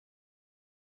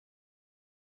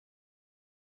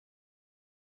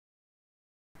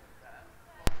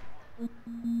A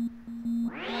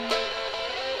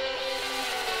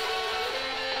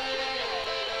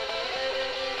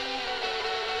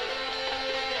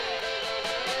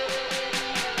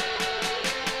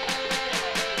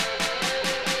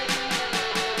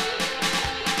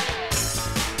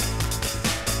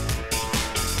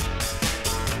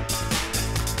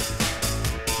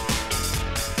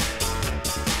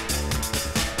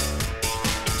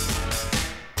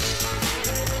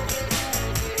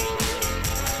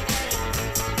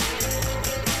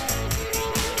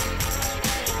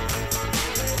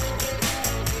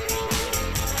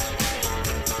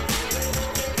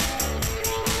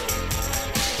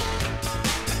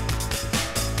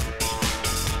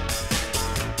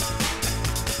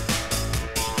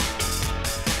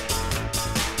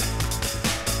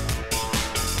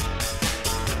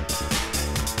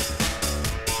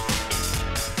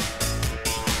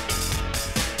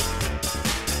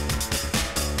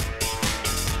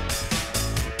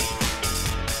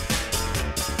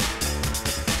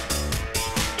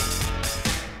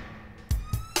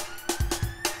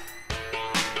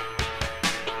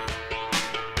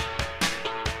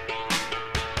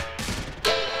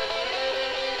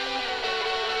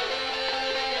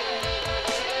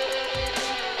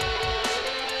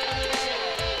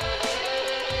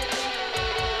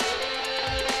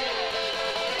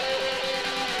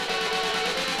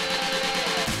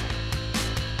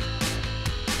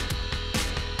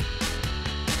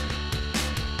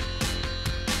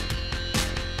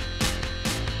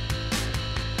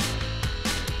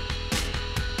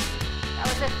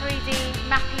 3D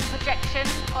mapping projection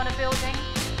on a building.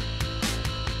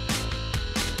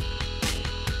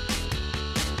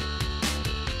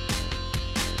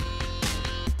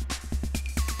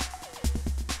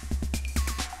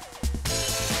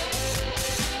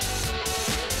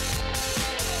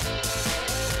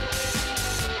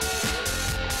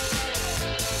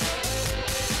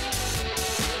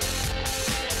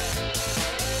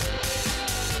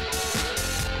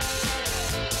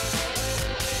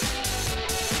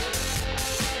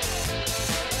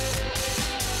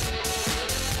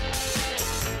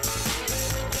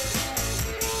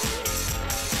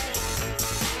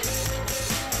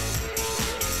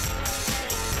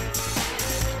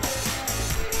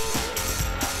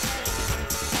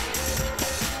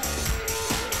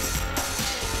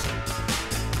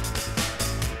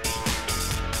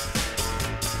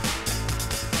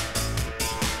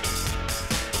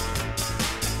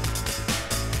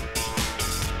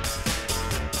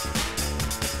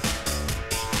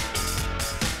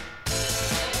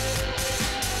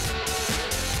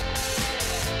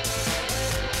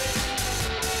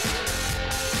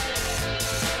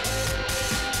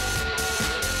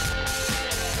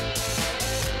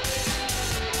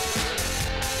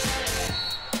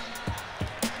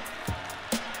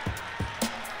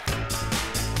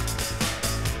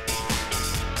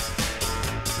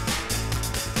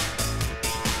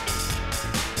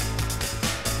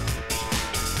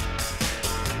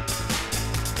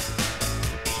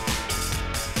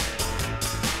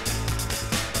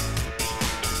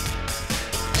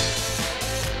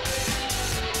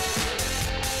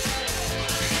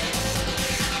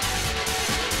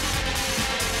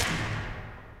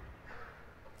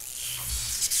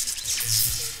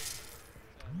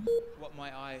 What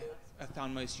might I have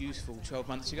found most useful 12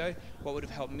 months ago? What would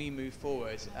have helped me move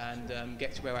forward and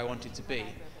get to where I wanted to be?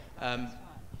 So I'm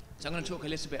going to talk a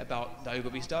little bit about the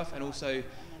Ogilvy stuff and also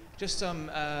just some,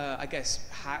 I guess,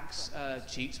 hacks,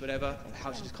 cheats, whatever,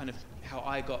 how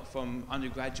I got from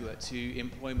undergraduate to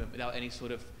employment without any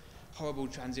sort of horrible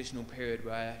transitional period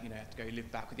where you have to go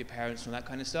live back with your parents and all that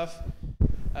kind of stuff.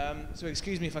 So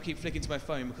excuse me if I keep flicking to my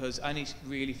phone because I only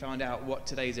really found out what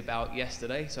today's about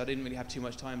yesterday, so I didn't really have too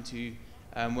much time to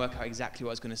work out exactly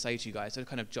what I was going to say to you guys. So I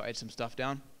kind of jotted some stuff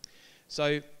down.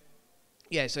 So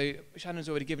yeah, so Shannon's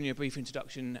already given you a brief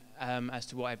introduction as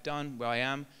to what I've done, where I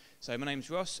am. So my name's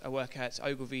Ross. I work at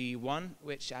Ogilvy 1,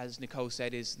 which, as Nicole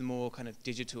said, is the more kind of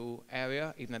digital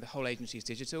area, even though the whole agency is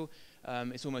digital.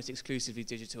 It's almost exclusively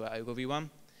digital at Ogilvy 1.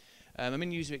 I'm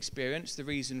in user experience. The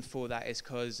reason for that is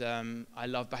because I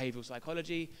love behavioural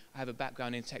psychology. I have a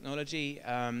background in technology,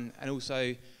 and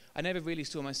also I never really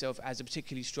saw myself as a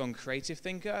particularly strong creative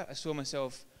thinker. I saw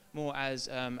myself more as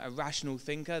a rational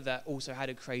thinker that also had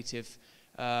a creative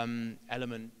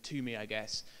element to me, I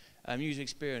guess. User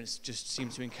experience just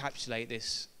seems to encapsulate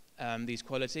these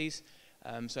qualities,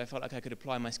 so I felt like I could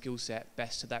apply my skill set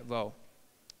best to that role.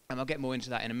 I'll get more into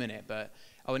that in a minute, but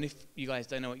and if you guys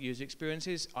don't know what user experience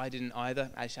is, I didn't either,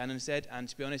 as Shannon said, and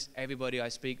to be honest, everybody I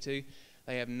speak to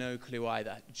they have no clue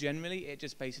either. Generally, it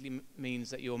just basically means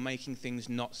that you're making things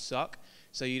not suck.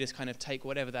 So you just kind of take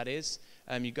whatever that is,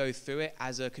 you go through it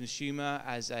as a consumer,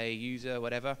 as a user,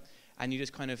 whatever, and you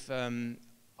just kind of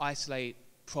isolate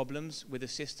problems with the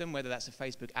system, whether that's a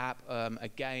Facebook app, a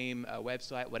game, a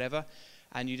website, whatever,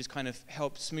 and you just kind of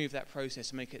help smooth that process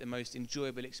and make it the most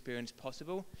enjoyable experience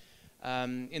possible.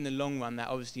 In the long run, that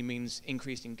obviously means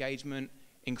increased engagement,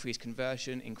 increased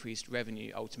conversion, increased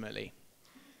revenue, ultimately.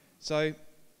 So,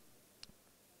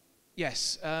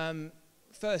 yes,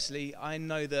 firstly, I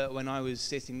know that when I was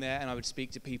sitting there and I would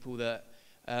speak to people that,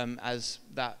 as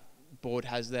that board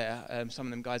has there, some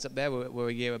of them guys up there were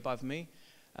a year above me,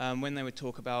 when they would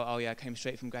talk about, oh yeah, I came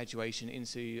straight from graduation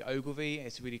into Ogilvy,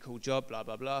 it's a really cool job, blah,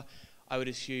 blah, blah, I would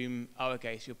assume, oh,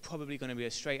 okay, so you're probably going to be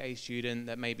a straight A student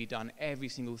that maybe done every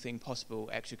single thing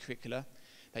possible extracurricular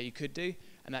that you could do,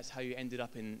 and that's how you ended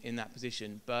up in that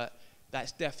position. But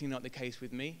that's definitely not the case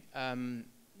with me.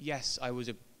 Yes, I was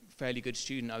a fairly good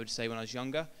student, I would say, when I was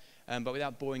younger, but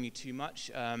without boring you too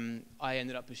much, I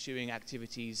ended up pursuing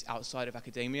activities outside of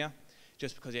academia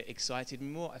just because it excited me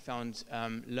more. I found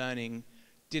learning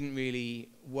didn't really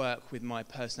work with my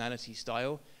personality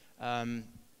style.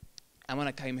 And when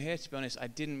I came here, to be honest, I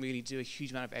didn't really do a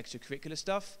huge amount of extracurricular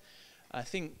stuff. I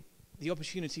think the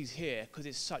opportunities here, because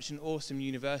it's such an awesome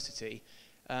university,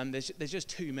 there's just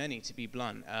too many, to be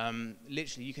blunt.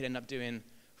 Literally, you could end up doing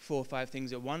 4 or 5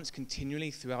 things at once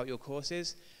continually throughout your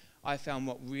courses. I found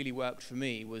what really worked for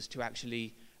me was to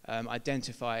actually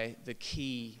identify the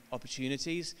key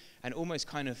opportunities and almost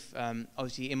kind of,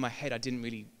 obviously in my head I didn't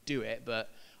really do it, but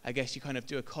I guess you kind of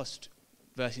do a cost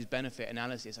versus benefit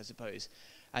analysis, I suppose.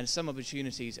 And some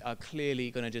opportunities are clearly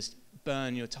going to just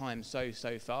burn your time so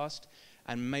fast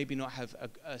and maybe not have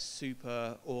a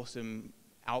super awesome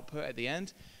output at the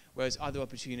end, whereas other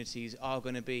opportunities are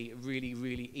going to be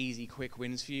really easy, quick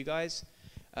wins for you guys.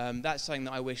 That's something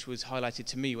that I wish was highlighted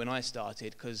to me when I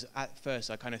started, because at first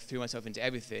I kind of threw myself into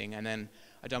everything, and then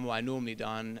I done what I normally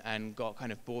done and got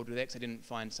kind of bored with it because I didn't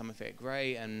find some of it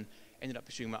great, and ended up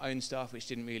pursuing my own stuff, which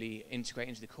didn't really integrate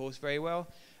into the course very well.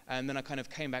 And then I kind of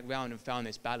came back round and found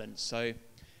this balance. So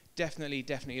definitely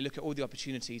look at all the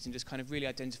opportunities and just kind of really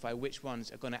identify which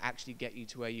ones are going to actually get you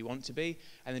to where you want to be,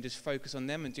 and then just focus on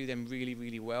them and do them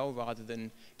really well rather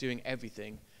than doing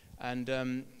everything. And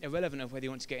irrelevant of whether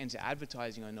you want to get into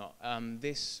advertising or not,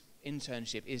 this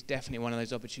internship is definitely one of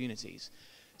those opportunities.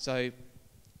 So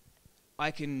I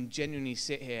can genuinely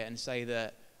sit here and say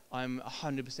that I'm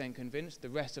 100% convinced the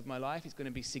rest of my life is going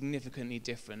to be significantly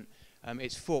different.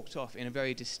 It's forked off in a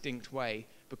very distinct way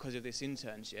because of this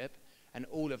internship, and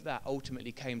all of that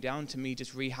ultimately came down to me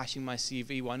just rehashing my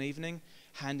CV one evening,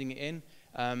 handing it in.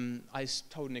 I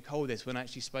told Nicole this when I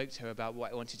actually spoke to her about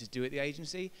what I wanted to do at the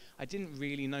agency. I didn't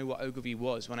really know what Ogilvy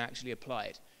was when I actually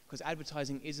applied, because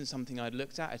advertising isn't something I'd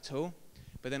looked at all.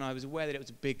 But then I was aware that it was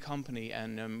a big company,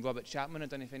 and Robert Chapman, I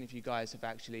don't know if any of you guys have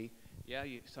actually,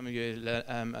 some of you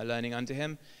are learning under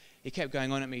him. He kept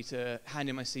going on at me to hand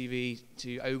in my CV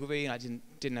to Ogilvy, and I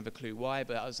didn't have a clue why,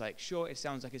 but I was like, sure, it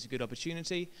sounds like it's a good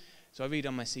opportunity. So I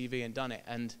redone my CV and done it,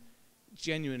 and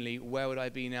genuinely, where would I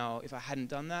be now if I hadn't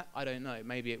done that? I don't know.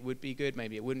 Maybe it would be good,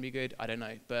 maybe it wouldn't be good, I don't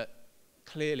know. But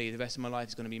clearly, the rest of my life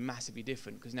is going to be massively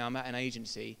different, because now I'm at an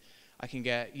agency, I can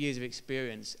get years of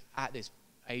experience at this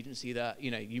agency that,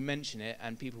 you mention it,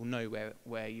 and people know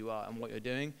where you are and what you're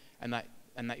doing, and that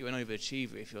you're an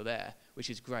overachiever if you're there, which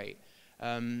is great.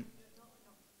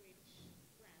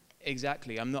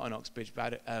 Exactly, I'm not an Oxbridge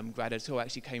grad at all. I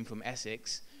actually came from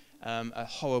Essex, a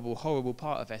horrible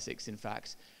part of Essex, in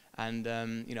fact. And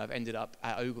I've ended up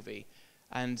at Ogilvy.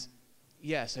 And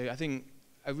yeah, so I think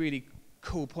a really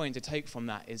cool point to take from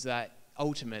that is that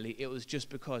ultimately it was just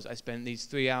because I spent these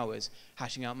 3 hours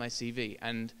hashing out my CV.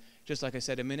 And just like I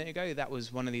said a minute ago, that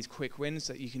was one of these quick wins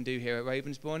that you can do here at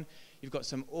Ravensbourne. You've got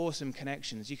some awesome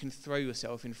connections. You can throw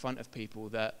yourself in front of people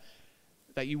that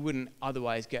you wouldn't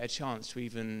otherwise get a chance to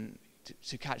even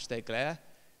to catch their glare.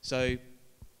 So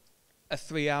a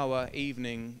 3-hour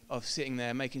evening of sitting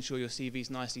there, making sure your CV's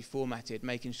nicely formatted,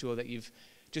 making sure that you've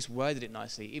just worded it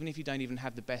nicely. Even if you don't even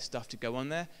have the best stuff to go on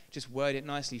there, just word it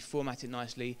nicely, format it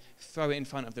nicely, throw it in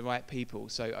front of the right people,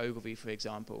 so Ogilvy, for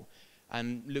example,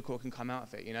 and look what can come out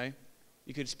of it,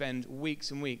 You could spend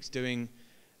weeks and weeks doing,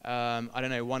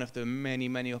 one of the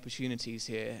many opportunities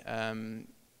here.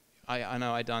 I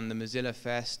know I done the Mozilla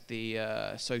Fest,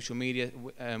 the social media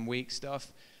week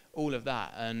stuff, all of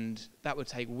that, and that would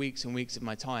take weeks and weeks of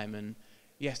my time. And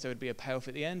yes, there would be a payoff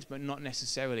at the end, but not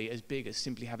necessarily as big as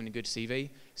simply having a good CV,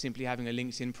 simply having a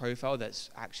LinkedIn profile that's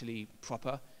actually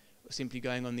proper, or simply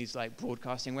going on these like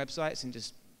broadcasting websites and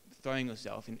just throwing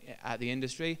yourself at the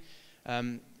industry.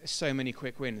 so many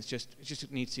quick wins.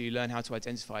 Just need to learn how to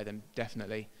identify them,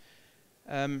 definitely.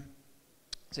 So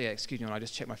yeah, excuse me, I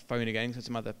just checked my phone again because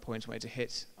some other points I wanted to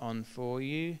hit on for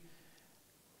you.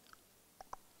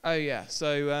 Oh yeah,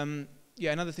 so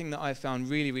yeah, another thing that I found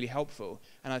really, really helpful,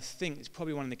 and I think it's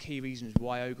probably one of the key reasons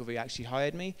why Ogilvy actually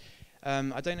hired me.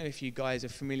 I don't know if you guys are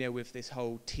familiar with this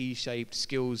whole T-shaped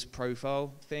skills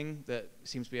profile thing that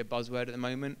seems to be a buzzword at the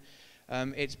moment.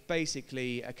 It's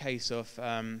basically a case of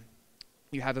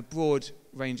you have a broad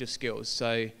range of skills.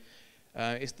 So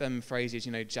it's them phrases,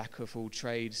 you know, jack of all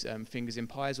trades, fingers in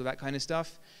pies, all that kind of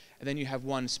stuff. And then you have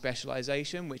one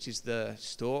specialization, which is the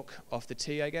stalk off the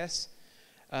T, I guess.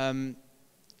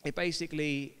 It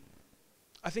basically,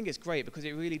 I think it's great because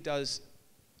it really does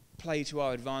play to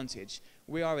our advantage.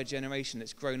 We are a generation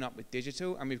that's grown up with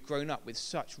digital, and we've grown up with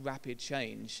such rapid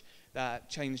change that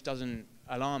change doesn't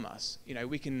alarm us. You know,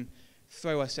 we can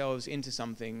throw ourselves into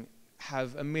something,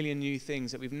 have a million new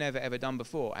things that we've never ever done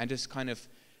before, and just kind of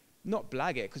not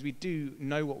blag it, because we do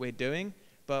know what we're doing,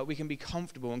 but we can be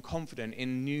comfortable and confident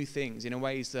in new things in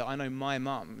ways that I know my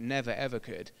mum never ever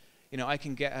could. You know, I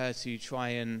can get her to try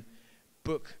and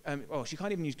book, well, she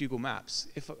can't even use Google Maps.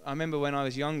 I remember when I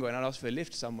was younger and I'd ask for a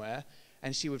lift somewhere,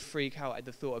 and she would freak out at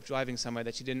the thought of driving somewhere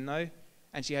that she didn't know,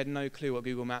 and she had no clue what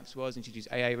Google Maps was, and she'd use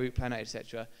AA Route Planner,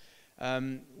 etc.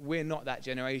 We're not that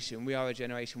generation. We are a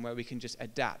generation where we can just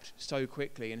adapt so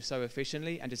quickly and so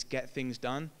efficiently and just get things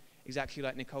done. Exactly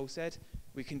like Nicole said,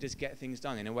 we can just get things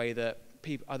done in a way that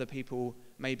other people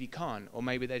maybe can't, or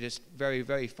maybe they're just very,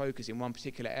 very focused in one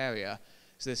particular area,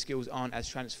 so their skills aren't as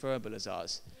transferable as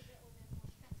ours.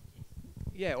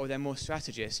 Yeah, or they're more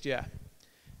strategists, yeah.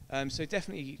 So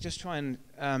definitely just try and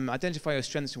identify your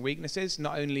strengths and weaknesses,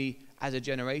 not only as a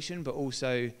generation, but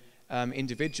also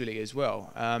individually as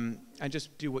well. And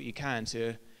just do what you can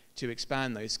to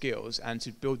expand those skills and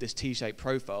to build this T-shaped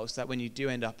profile, so that when you do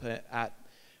end up at,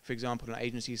 for example, an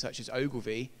agency such as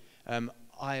Ogilvy,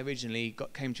 I originally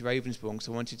came to Ravensbourne because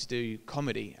I wanted to do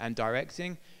comedy and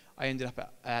directing. I ended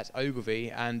up at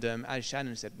Ogilvy, and as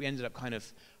Shannon said, we ended up kind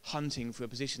of hunting for a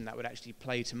position that would actually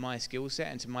play to my skill set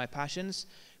and to my passions,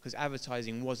 because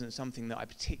advertising wasn't something that I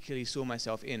particularly saw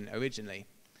myself in originally.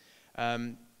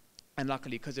 And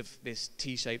luckily, because of this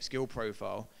T-shaped skill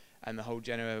profile and the whole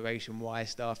Generation Y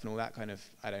stuff and all that kind of,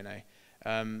 I don't know,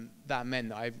 that meant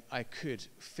that I could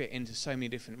fit into so many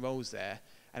different roles there,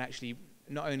 and actually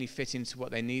not only fit into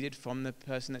what they needed from the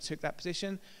person that took that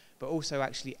position, but also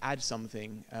actually add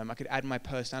something. I could add my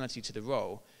personality to the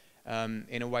role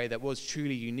in a way that was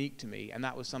truly unique to me, and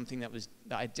that was something that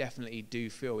I definitely do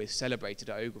feel is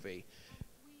celebrated at Ogilvy.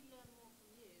 We learn more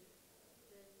from you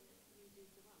than you do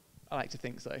from us. I like to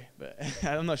think so, but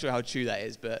I'm not sure how true that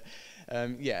is. But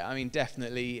yeah, I mean,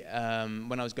 definitely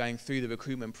when I was going through the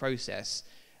recruitment process,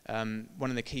 one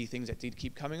of the key things that did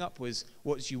keep coming up was,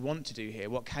 what do you want to do here?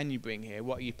 What can you bring here?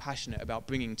 What are you passionate about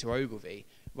bringing to Ogilvy?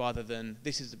 Rather than,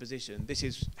 this is the position, this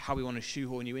is how we want to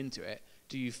shoehorn you into it.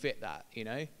 Do you fit that, you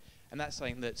know? And that's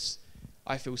something that's,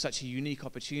 I feel, such a unique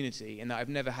opportunity, and that I've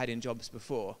never had in jobs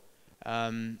before.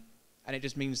 And it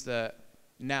just means that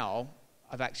now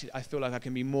I feel like I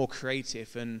can be more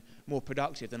creative and more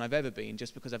productive than I've ever been,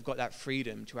 just because I've got that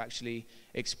freedom to actually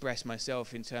express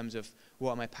myself in terms of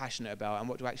what am I passionate about and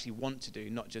what do I actually want to do,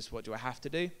 not just what do I have to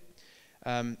do.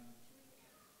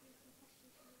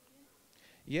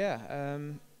 Yeah,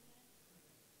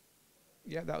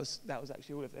 yeah, that was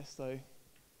actually all of this. So, do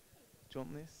you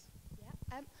want this?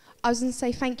 Yeah. I was going to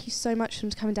say thank you so much for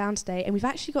coming down today, and we've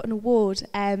actually got an award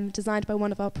designed by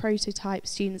one of our prototype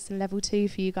students in level 2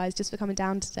 for you guys, just for coming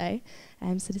down today.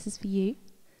 So this is for you.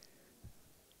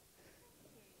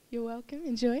 You're welcome.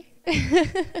 Enjoy.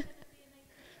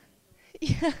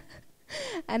 Yeah.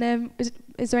 And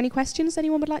is there any questions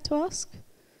anyone would like to ask?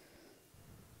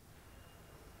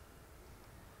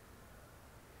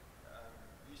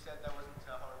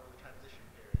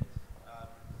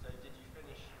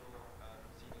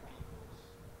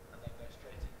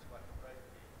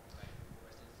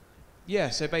 Yeah,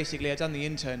 so basically I'd done the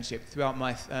internship throughout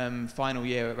my final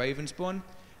year at Ravensbourne.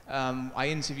 I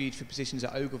interviewed for positions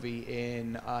at Ogilvy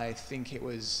in, I think it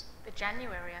was... The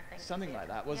January, I think. Something like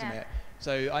that, wasn't Yeah. it?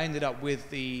 So I ended up with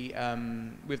the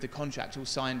contract all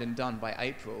signed and done by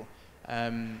April.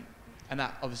 And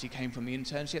that obviously came from the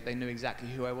internship. They knew exactly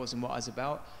who I was and what I was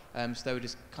about. So they were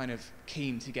just kind of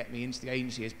keen to get me into the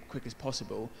agency as quick as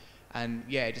possible. And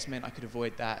yeah, it just meant I could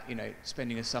avoid that, you know,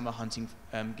 spending a summer hunting,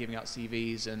 giving out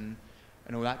CVs and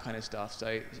all that kind of stuff.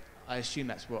 So I assume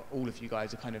that's what all of you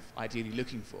guys are kind of ideally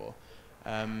looking for.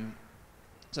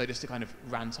 So just to kind of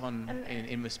rant on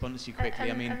in response to you quickly,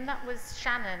 and that was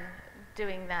Shannon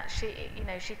doing that.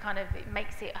 She kind of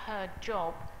makes it her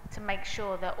job to make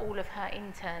sure that all of her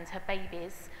interns, her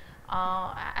babies,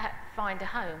 find a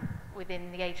home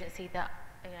within the agency that,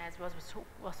 as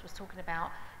Ross was talking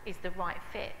about, is the right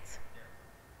fit.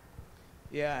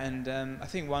 Yeah, and I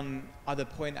think one other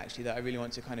point actually that I really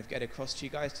want to kind of get across to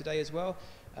you guys today as well,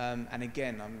 and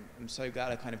again, I'm so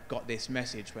glad I kind of got this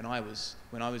message when I was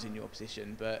in your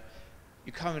position, but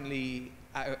you're currently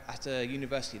at a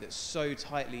university that's so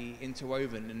tightly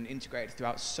interwoven and integrated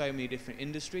throughout so many different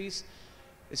industries.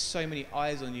 There's so many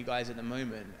eyes on you guys at the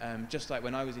moment. Just like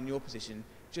when I was in your position,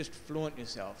 just flaunt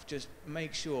yourself. Just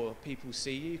make sure people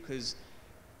see you, because,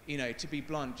 to be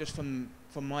blunt, just from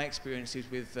my experiences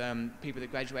with people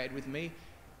that graduated with me,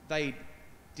 they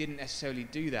didn't necessarily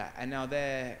do that, and now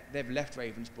they've left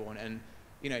Ravensbourne, and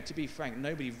to be frank,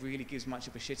 nobody really gives much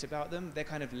of a shit about them. They're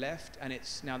kind of left, and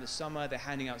it's now the summer, they're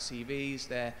handing out CVs,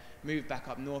 they're moved back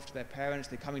up north to their parents,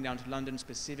 they're coming down to London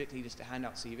specifically just to hand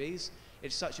out CVs.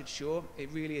 It's such a chore.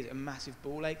 It really is a massive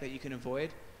ball ache that you can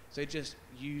avoid. So just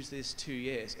use this 2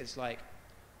 years. It's like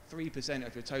 3%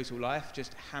 of your total life.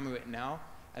 Just hammer it now,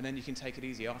 and then you can take it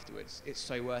easy afterwards. It's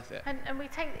so worth it. And we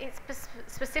take it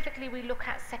specifically, we look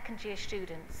at second year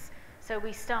students. So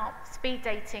we start speed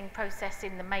dating process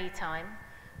in the May time.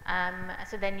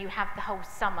 So then you have the whole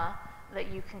summer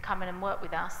that you can come in and work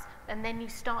with us, and then you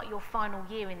start your final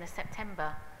year in the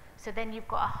September. So then you've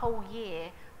got a whole year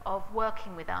of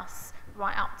working with us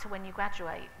right up to when you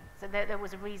graduate. So there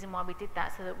was a reason why we did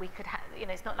that, so that we could have,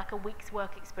 it's not like a week's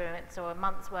work experience or a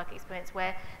month's work experience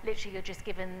where literally you're just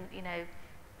given,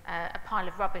 a pile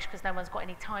of rubbish because no one's got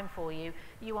any time for you.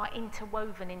 You are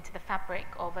interwoven into the fabric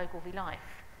of Ogilvy life.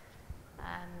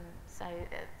 So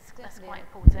that's quite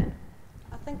important.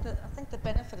 I think the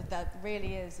benefit of that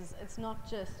really is it's not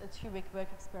just a 2-week work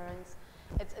experience.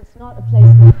 It's not a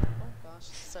place where, oh gosh,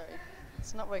 sorry,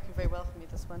 it's not working very well for me,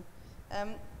 this one.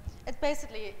 It's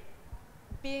basically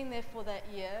being there for that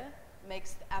year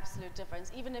makes the absolute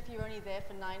difference. Even if you're only there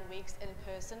for 9 weeks in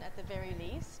person at the very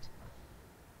least,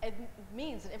 it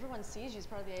means that everyone sees you as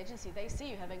part of the agency. They see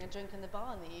you having a drink in the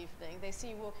bar in the evening. They see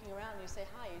you walking around, you say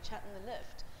hi, you chat in the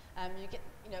lift. You get,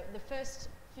 the first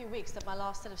few weeks of my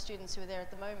last set of students who are there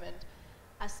at the moment,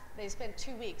 they spend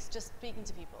 2 weeks just speaking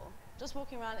to people, just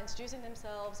walking around, introducing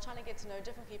themselves, trying to get to know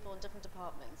different people in different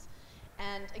departments.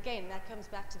 And again, that comes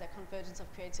back to that convergence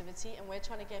of creativity, and we're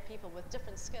trying to get people with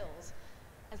different skills.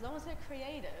 As long as they're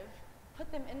creative,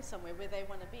 put them in somewhere where they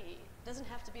want to be. It doesn't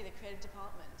have to be the creative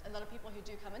department. A lot of people who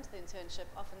do come into the internship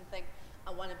often think,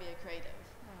 I want to be a creative.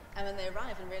 And then they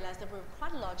arrive and realize that we're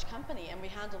quite a large company and we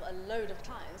handle a load of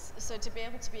clients. So to be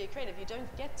able to be a creative, you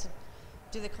don't get to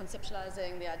do the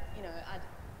conceptualizing,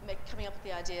 coming up with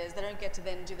the ideas. They don't get to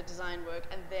then do the design work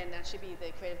and then actually be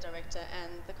the creative director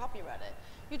and the copywriter.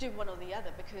 You do one or the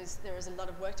other because there is a lot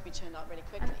of work to be churned out really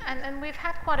quickly. And we've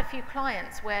had quite a few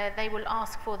clients where they will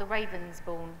ask for the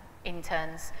Ravensbourne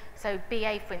interns. So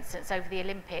BA, for instance, over the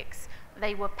Olympics,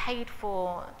 they were paid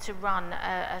for to run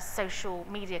a social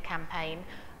media campaign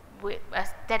with a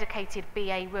dedicated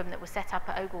BA room that was set up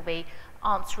at Ogilvy,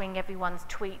 answering everyone's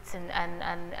tweets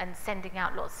and sending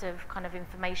out lots of kind of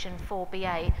information for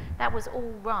BA. That was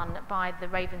all run by the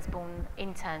Ravensbourne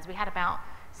interns. We had about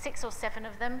 6 or 7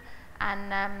 of them,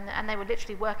 and they were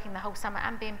literally working the whole summer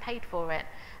and being paid for it.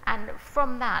 And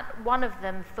from that, one of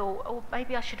them thought, oh,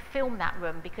 maybe I should film that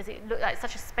room because it looked like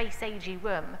such a space-agey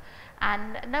room.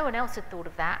 And no one else had thought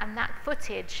of that, and that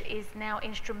footage is now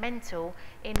instrumental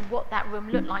in what that room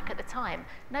looked like at the time.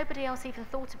 Nobody else even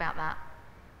thought about that.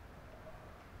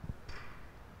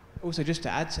 Also, just to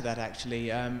add to that,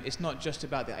 actually, it's not just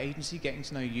about the agency getting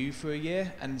to know you for a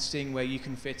year and seeing where you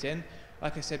can fit in.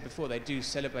 Like I said before, they do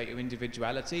celebrate your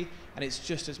individuality, and it's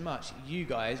just as much you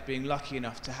guys being lucky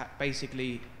enough to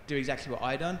basically do exactly what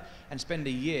I done and spend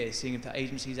a year seeing if the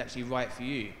agency is actually right for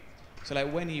you. So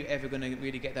like, when are you ever going to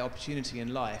really get the opportunity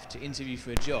in life to interview for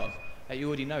a job that you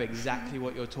already know exactly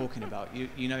what you're talking about?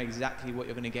 You know exactly what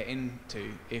you're going to get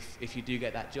into if you do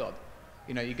get that job.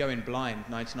 You go in blind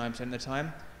 99% of the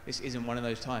time. This isn't one of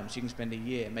those times. You can spend a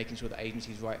year making sure the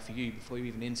agency is right for you before you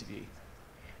even interview.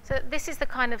 So this is the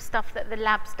kind of stuff that the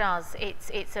labs does.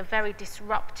 It's a very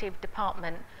disruptive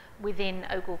department within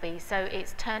Ogilvy. So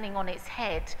it's turning on its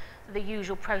head the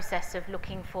usual process of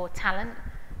looking for talent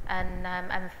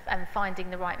and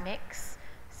finding the right mix.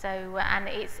 So and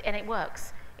it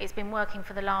works. It's been working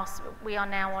for the last. We are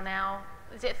now on our,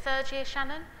 is it 3rd year,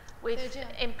 Shannon? We've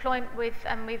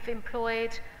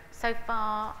employed so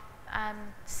far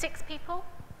 6 people.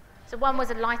 So one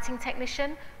was a lighting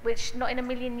technician, which not in a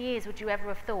million years would you ever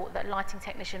have thought that a lighting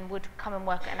technician would come and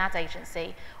work at an ad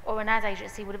agency, or an ad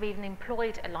agency would have even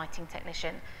employed a lighting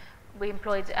technician. We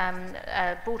employed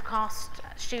a broadcast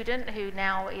student who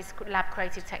now is lab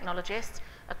creative technologist,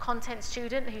 a content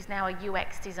student who's now a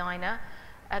UX designer,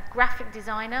 a graphic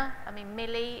designer,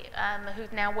 Millie, who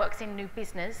now works in new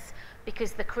business,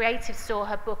 because the creative saw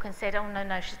her book and said, oh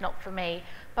no, she's not for me.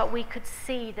 But we could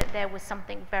see that there was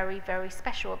something very, very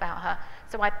special about her.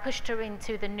 So I pushed her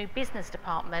into the new business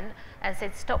department and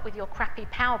said, stop with your crappy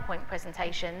PowerPoint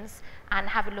presentations and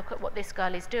have a look at what this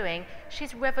girl is doing.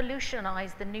 She's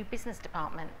revolutionized the new business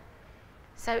department.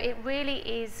 So it really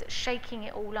is shaking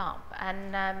it all up,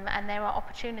 and there are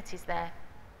opportunities there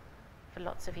for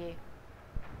lots of you.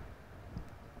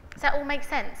 Does that all make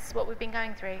sense, what we've been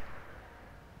going through?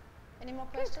 Any more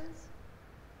questions?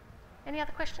 Any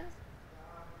other questions?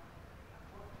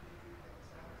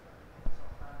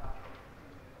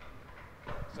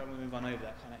 So I'm going to move on over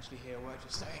that. I can't actually hear a word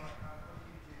you're saying.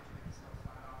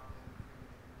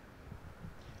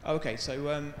 Okay,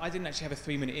 so I didn't actually have a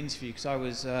 3-minute interview because I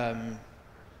was, I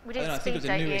think it was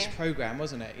a newish program,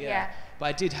 wasn't it? Yeah. But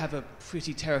I did have a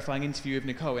pretty terrifying interview with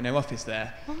Nicole in her office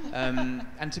there.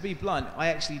 And to be blunt, I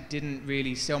actually didn't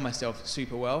really sell myself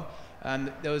super well.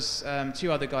 There was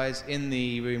 2 other guys in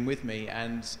the room with me,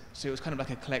 and so it was kind of like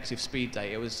a collective speed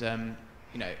date. It was,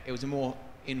 it was a more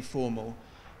informal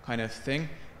kind of thing.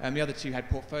 The other 2 had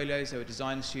portfolios. They were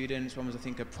design students. One was, I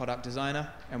think, a product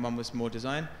designer, and one was more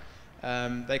design.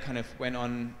 They kind of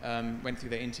went through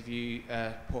their interview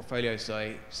portfolio,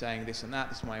 saying this and that,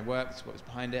 this is my work, this is what was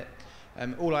behind it.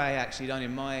 All I actually done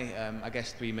in my,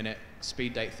 3-minute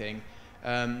speed date thing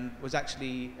was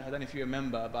actually, I don't know if you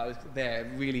remember, but I was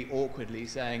there really awkwardly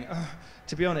saying,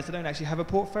 to be honest, I don't actually have a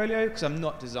portfolio because I'm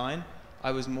not design.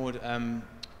 I was more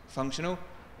functional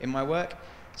in my work.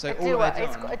 So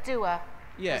it's got a doer.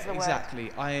 Yeah,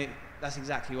 exactly. That's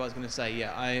exactly what I was going to say.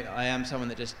 Yeah, I am someone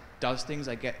that just does things.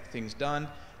 I get things done,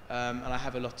 and I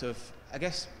have a lot of,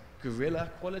 guerrilla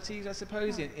qualities, I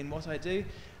suppose, in what I do,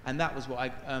 and that was what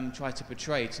I tried to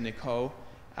portray to Nicole,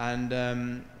 and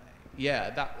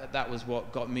that was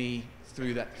what got me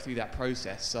through that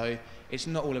process. So it's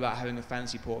not all about having a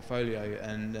fancy portfolio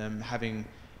and having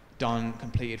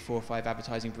completed 4 or 5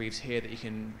 advertising briefs here that you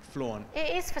can flaunt.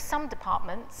 It is for some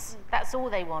departments. That's all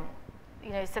they want.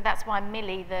 So that's why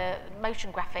Millie, the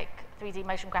 3D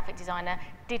motion graphic designer,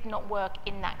 did not work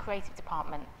in that creative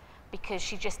department, because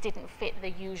she just didn't fit the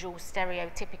usual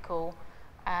stereotypical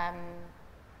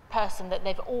person that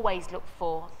they've always looked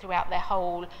for throughout their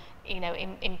whole,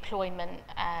 employment,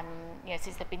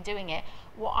 since they've been doing it.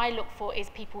 What I look for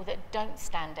is people that don't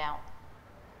stand out.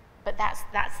 But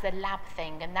that's the lab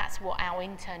thing, and that's what our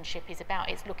internship is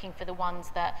about. It's looking for the ones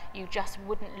that you just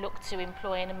wouldn't look to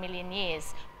employ in a million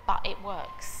years, but it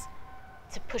works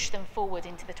to push them forward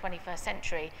into the 21st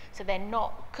century. So they're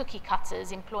not cookie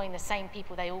cutters employing the same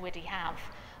people they already have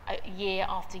year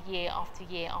after year after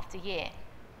year after year.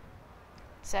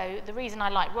 So the reason I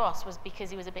liked Ross was because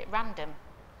he was a bit random,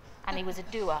 and he was a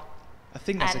doer. I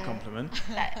think that's a compliment.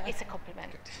 It's a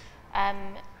compliment.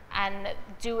 And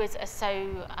doers are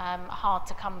so hard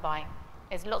to come by.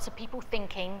 There's lots of people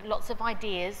thinking, lots of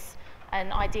ideas,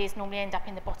 and ideas normally end up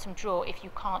in the bottom drawer if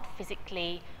you can't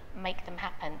physically make them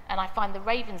happen. And I find the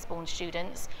Ravensbourne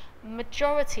students,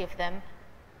 majority of them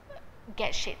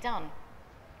get shit done.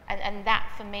 And that,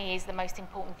 for me, is the most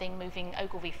important thing moving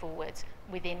Ogilvy forward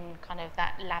within kind of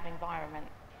that lab environment.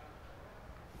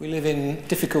 We live in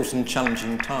difficult and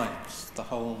challenging times. The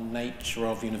whole nature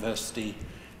of university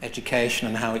education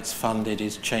and how it's funded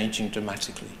is changing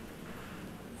dramatically.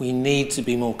 We need to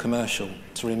be more commercial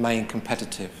to remain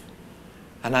competitive.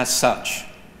 And as such,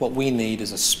 what we need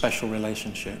is a special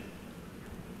relationship.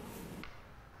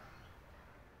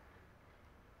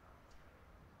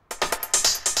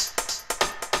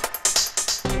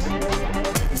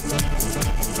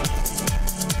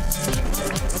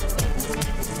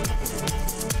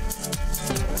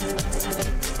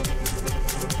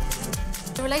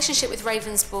 The relationship with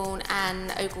Ravensbourne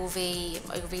and Ogilvy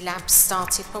Labs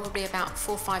started probably about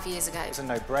 4 or 5 years ago. It's a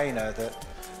no-brainer that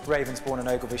Ravensbourne and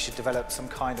Ogilvy should develop some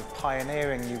kind of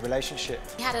pioneering new relationship.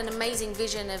 He had an amazing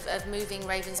vision of moving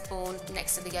Ravensbourne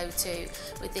next to the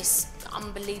O2 with this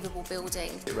unbelievable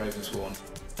building. At Ravensbourne,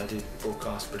 I did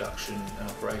broadcast production and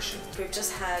operation. We've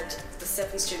just had the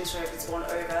 7 students from Ravensbourne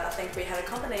over. I think we had a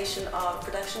combination of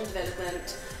production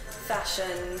development,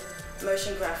 fashion,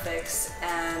 motion graphics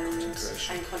and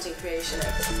content creation.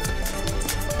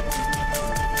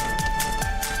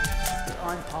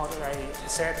 I'm part of a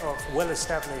set of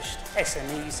well-established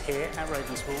SMEs here at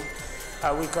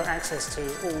Ravensbourne. We've got access to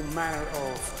all manner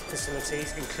of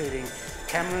facilities, including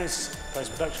cameras,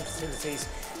 post-production facilities,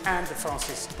 and the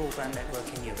fastest broadband network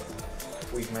in Europe.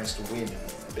 we've managed to win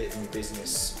a bit of new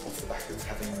business off the back of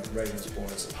having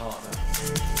Ravensbourne as a partner.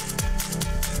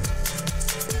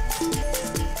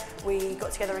 We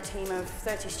got together a team of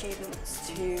 30 students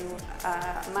to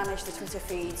manage the Twitter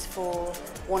feeds for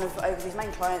one of Ogilvy's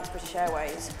main clients, British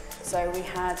Airways. So we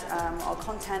had our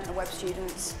content and web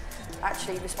students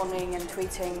actually responding and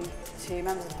tweeting to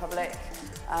members of the public.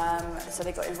 So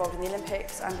they got involved in the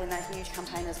Olympics and in their huge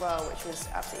campaign as well, which was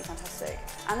absolutely fantastic.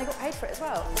 And they got paid for it as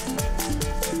well.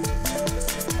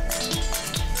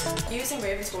 Using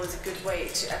Ravensbourne is a good way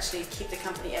to actually keep the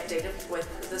company updated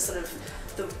with the sort of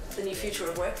the new future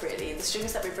of work, really. The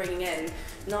students that we're bringing in,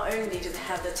 not only do they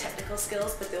have the technical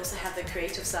skills, but they also have the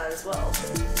creative side as well.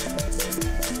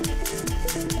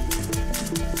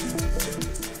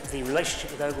 The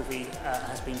relationship with Ogilvy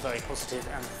has been very positive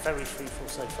and very fruitful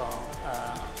so far.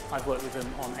 I've worked with them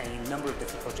on a number of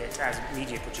different projects as a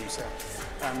media producer,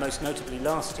 most notably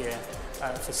last year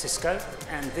for Cisco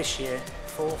and this year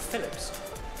for Philips.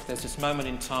 There's this moment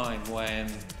in time when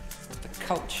the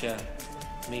culture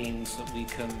means that we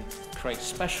can create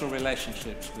special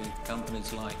relationships with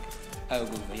companies like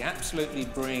Ogilvy, absolutely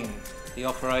bring the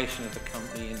operation of the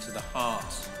company into the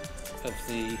heart of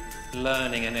the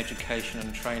learning and education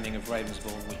and training of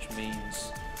Ravensbourne, which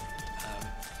means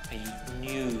a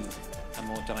new and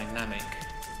more dynamic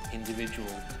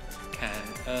individual can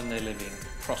earn their living,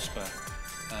 prosper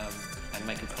and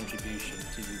make a contribution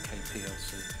to UK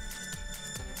PLC.